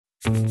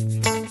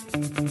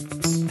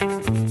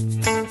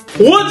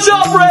What's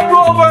up, Red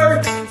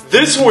Rover?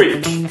 This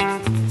week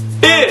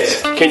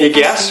is, can you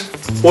guess?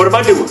 What am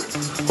I doing?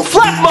 I'm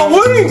flapping my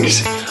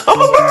wings. I'm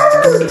a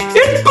bird.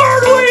 It's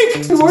Bird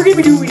Week. And we're going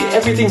to be doing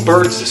everything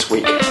birds this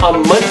week. A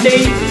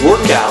Monday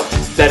workout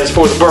that is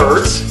for the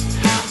birds.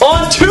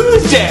 On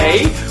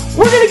Tuesday,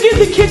 we're going to get in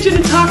the kitchen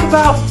and talk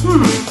about,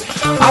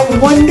 I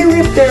wonder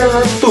if there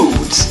are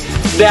foods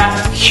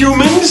that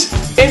humans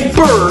and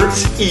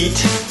birds eat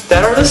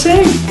that are the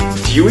same.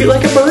 Do you eat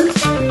like a bird?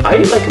 I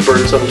eat like a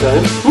bird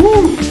sometimes.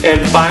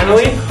 And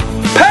finally,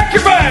 pack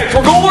your bags.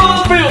 We're going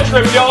on a field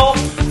trip, y'all.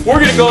 We're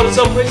going to go to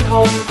someplace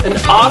called an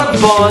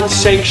Audubon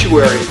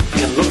Sanctuary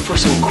and look for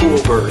some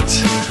cool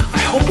birds. I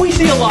hope we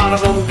see a lot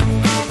of them.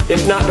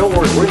 If not, don't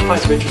worry. We're going to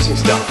find some interesting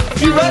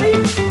stuff. You ready?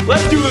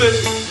 Let's do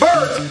this.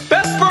 Birds.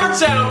 Best bird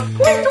sound.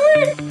 Tweet,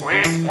 tweet.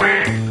 Quack,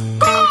 quack.